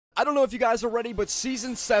I don't know if you guys are ready, but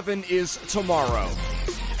Season 7 is tomorrow.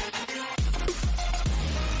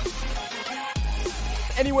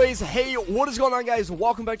 Anyways, hey, what is going on, guys?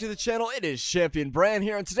 Welcome back to the channel. It is ChampionBran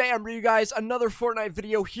here, and today I'm bringing you guys another Fortnite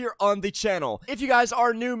video here on the channel. If you guys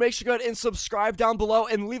are new, make sure to go ahead and subscribe down below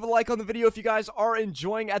and leave a like on the video if you guys are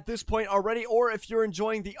enjoying at this point already, or if you're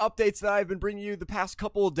enjoying the updates that I've been bringing you the past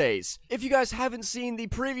couple of days. If you guys haven't seen the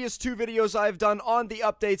previous two videos I've done on the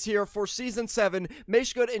updates here for Season 7, make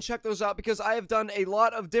sure to go ahead and check those out because I have done a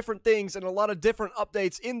lot of different things and a lot of different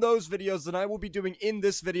updates in those videos than I will be doing in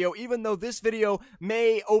this video, even though this video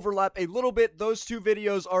may overlap a little bit. Those two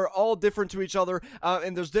videos are all different to each other,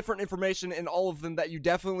 and there's different information in all of them that you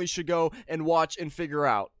definitely should go and watch and figure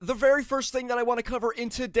out. The very first thing that I want to cover in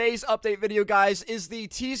today's update video, guys, is the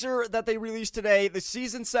teaser that they released today, the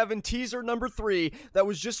Season 7 teaser number 3 that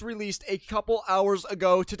was just released a couple hours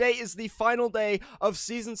ago. Today is the final day of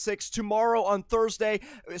Season 6. Tomorrow on Thursday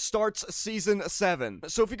starts Season 7.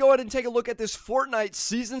 So if you go ahead and take a look at this Fortnite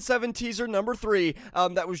Season 7 teaser number 3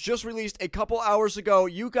 that was just released a couple hours ago,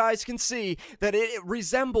 you guys can see that it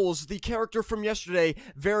resembles the character from yesterday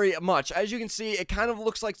very much. As you can see, it kind of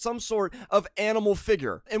looks like some sort of animal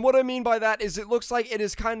figure. And what I mean by that is it looks like it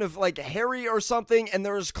is kind of like hairy or something, and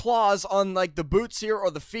there's claws on like the boots here or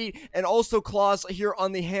the feet, and also claws here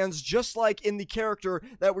on the hands, just like in the character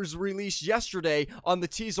that was released yesterday on the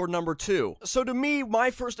teaser number 2. So to me, my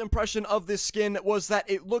first impression of this skin was that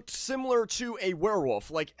it looked similar to a werewolf.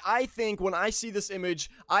 Like, I think when I see this image,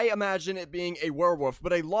 I imagine it being a werewolf,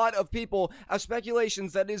 but a lot of people have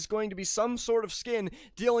speculations that is going to be some sort of skin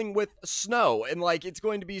dealing with snow, and like it's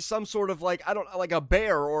going to be some sort of like, I don't know, like a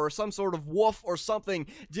bear or some sort of wolf or something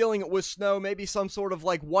dealing with snow, maybe some sort of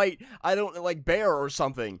like white, I don't know, like bear or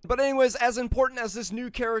something. But anyways, as important as this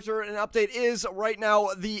new character and update is right now,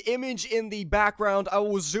 the image in the background, I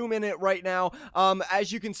will zoom in it right now.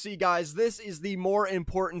 As you can see, guys, this is the more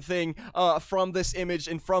important thing from this image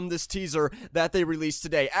and from this teaser that they released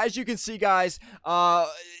today. As you can see, guys,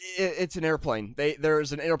 it's an airplane.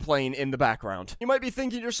 There's an airplane in the background. You might be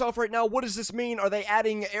thinking to yourself right now, what does this mean? Are they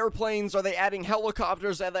adding airplanes? Are they adding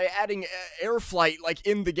helicopters? Are they adding air flight like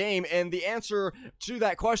in the game? And the answer to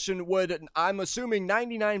that question would, I'm assuming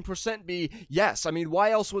 99% be yes. I mean,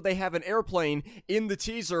 why else would they have an airplane in the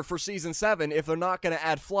teaser for Season 7 if they're not going to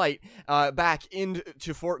add flight back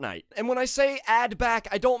into Fortnite? And when I say add back,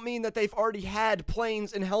 I don't mean that they've already had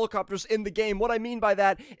planes and helicopters in the game. What I mean by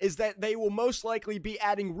that is that they will most likely be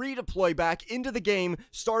adding redeploy back into the game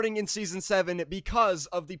starting in Season 7 because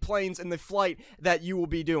of the planes and the flight that you will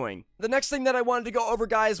be doing. The next thing that I wanted to go over,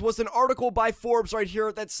 guys, was an article by Forbes right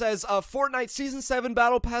here that says Fortnite Season 7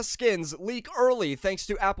 Battle Pass skins leak early thanks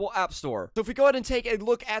to Apple App Store. So if we go ahead and take a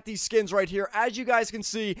look at these skins right here, as you guys can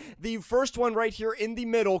see, the first one right here in the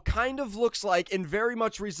middle kind of looks like and very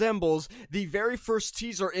much resembles the very first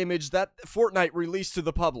teaser image that Fortnite released to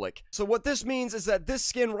the public. So what this means is that this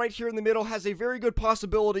skin right here in the middle has a very good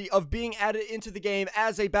possibility of being added into the game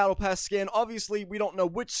as a Battle Pass skin. Obviously, we don't know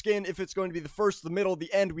which skin, if it's going to be the first, the middle,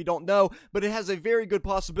 the end, we don't know, but it has a very good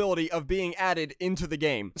possibility of being added into the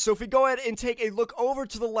game. So if we go ahead and take a look over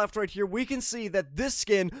to the left right here, we can see that this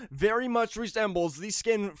skin very much resembles the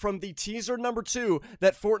skin from the teaser number 2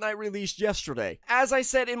 that Fortnite released yesterday. As I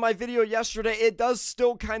said in my video yesterday, it does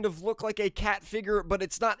still kind of look like a cat figure, but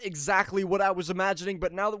it's not exactly what I was imagining.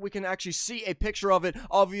 But now that we can actually see a picture of it,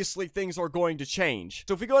 obviously things are going to change.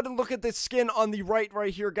 So if we go ahead and look at this skin on the right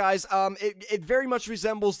here, guys, it very much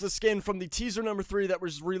resembles the skin from the teaser number 3 that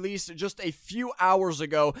was released just a few hours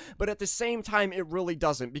ago, but at the same time it really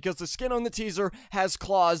doesn't, because the skin on the teaser has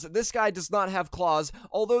claws. This guy does not have claws,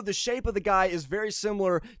 although the shape of the guy is very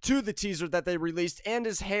similar to the teaser that they released, and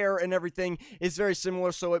his hair and everything is very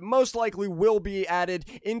similar, so it most likely will be added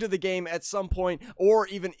into the game at some point, or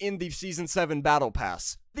even in the Season 7 Battle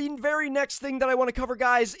Pass. The very next thing that I want to cover,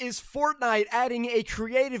 guys, is Fortnite adding a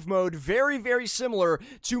creative mode very, very similar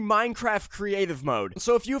to Minecraft creative mode.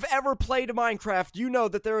 So if you've ever played Minecraft, you know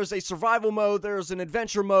that there is a survival mode, there is an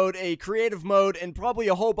adventure mode, a creative mode, and probably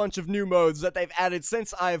a whole bunch of new modes that they've added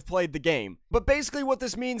since I have played the game. But basically what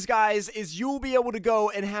this means, guys, is you'll be able to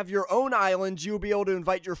go and have your own island, you'll be able to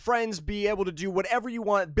invite your friends, be able to do whatever you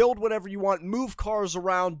want, build whatever you want, move cars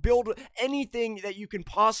around, build anything that you can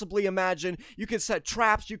possibly imagine. You can set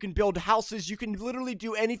traps maps, you can build houses, you can literally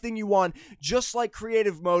do anything you want, just like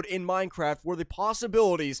creative mode in Minecraft, where the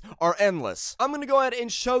possibilities are endless. I'm gonna go ahead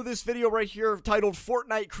and show this video right here titled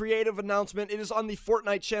Fortnite Creative Announcement. It is on the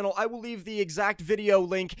Fortnite channel. I will leave the exact video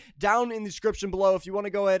link down in the description below if you want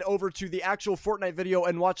to go ahead over to the actual Fortnite video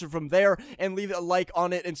and watch it from there, and leave a like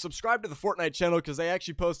on it and subscribe to the Fortnite channel because they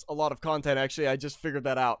actually post a lot of content. Actually, I just figured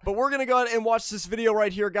that out. But we're gonna go ahead and watch this video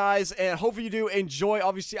right here, guys, and hopefully you do enjoy.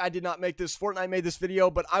 Obviously, I did not make this. Fortnite made this video,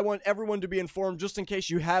 but I want everyone to be informed just in case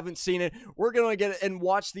you haven't seen it. We're gonna get and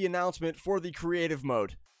watch the announcement for the creative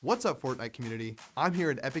mode. What's up, Fortnite community? I'm here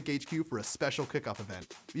at Epic HQ for a special kickoff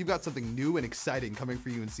event. We've got something new and exciting coming for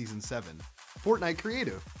you in Season 7, Fortnite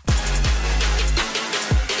Creative.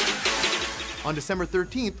 On December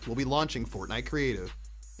 13th, we'll be launching Fortnite Creative.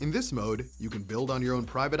 In this mode, you can build on your own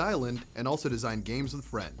private island and also design games with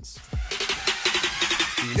friends.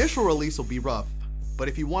 The initial release will be rough, but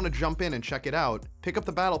if you want to jump in and check it out, pick up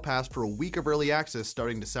the Battle Pass for a week of early access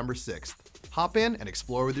starting December 6th. Hop in and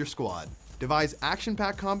explore with your squad. Devise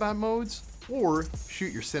action-packed combat modes, or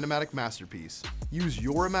shoot your cinematic masterpiece. Use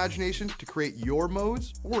your imagination to create your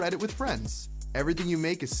modes or edit with friends. Everything you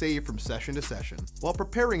make is saved from session to session. While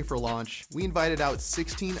preparing for launch, we invited out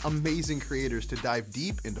 16 amazing creators to dive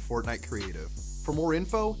deep into Fortnite Creative. For more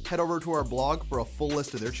info, head over to our blog for a full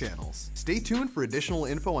list of their channels. Stay tuned for additional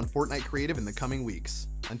info on Fortnite Creative in the coming weeks.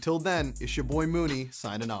 Until then, it's your boy Mooney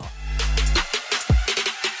signing off.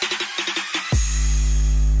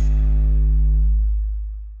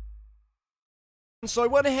 So I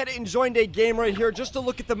went ahead and joined a game right here just to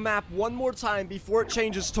look at the map one more time before it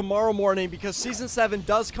changes tomorrow morning, because Season 7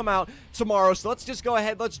 does come out tomorrow. So let's just go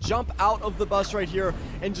ahead, let's jump out of the bus right here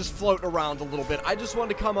and just float around a little bit. I just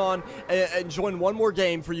wanted to come on and join one more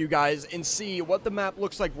game for you guys and see what the map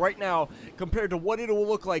looks like right now compared to what it will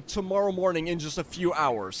look like tomorrow morning in just a few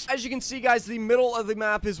hours. As you can see, guys, the middle of the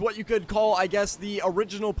map is what you could call, I guess, the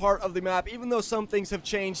original part of the map. Even though some things have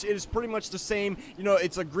changed, it is pretty much the same. You know,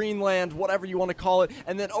 it's a green land, whatever you want to call it.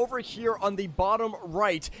 And then over here on the bottom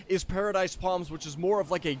right is Paradise Palms, which is more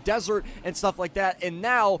of like a desert and stuff like that. And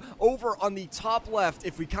now over on the top left,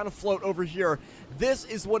 if we kind of float over here, this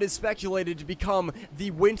is what is speculated to become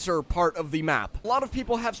the winter part of the map. A lot of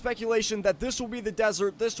people have speculation that this will be the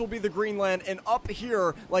desert, this will be the Greenland, and up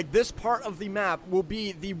here, like this part of the map, will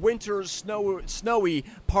be the winter snowy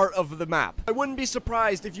part of the map. I wouldn't be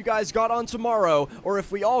surprised if you guys got on tomorrow, or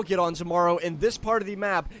if we all get on tomorrow, and this part of the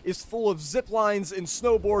map is full of zip lines and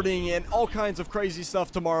snowboarding and all kinds of crazy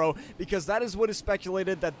stuff tomorrow, because that is what is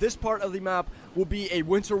speculated, that this part of the map will be a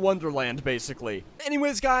winter wonderland, basically.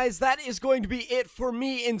 Anyways, guys, that is going to be it for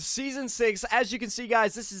me in Season 6. As you can see,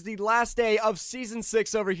 guys, this is the last day of Season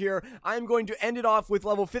 6 over here. I'm going to end it off with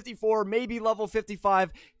level 54, maybe level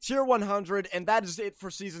 55, tier 100, and that is it for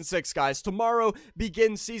Season 6, guys. Tomorrow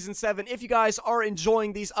begins Season 7. If you guys are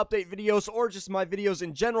enjoying these update videos or just my videos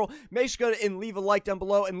in general, make sure to leave a like down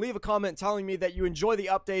below and leave a comment telling me that you enjoy the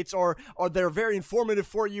updates, or they're very informative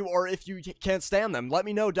for you, or if you can't stand them, let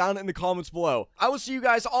me know down in the comments below. I will see you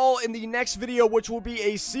guys all in the next video, which will be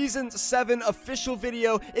a Season 7 official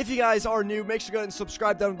video. If you guys are new, make sure to go ahead and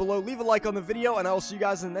subscribe down below, leave a like on the video, and I will see you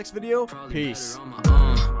guys in the next video. Peace.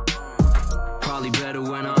 Probably better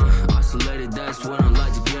when I'm isolated, that's when I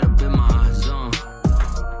like to get up in my zone.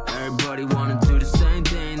 Everybody wanna do the same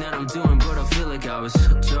thing that I'm doing, but I feel like I was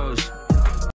chose.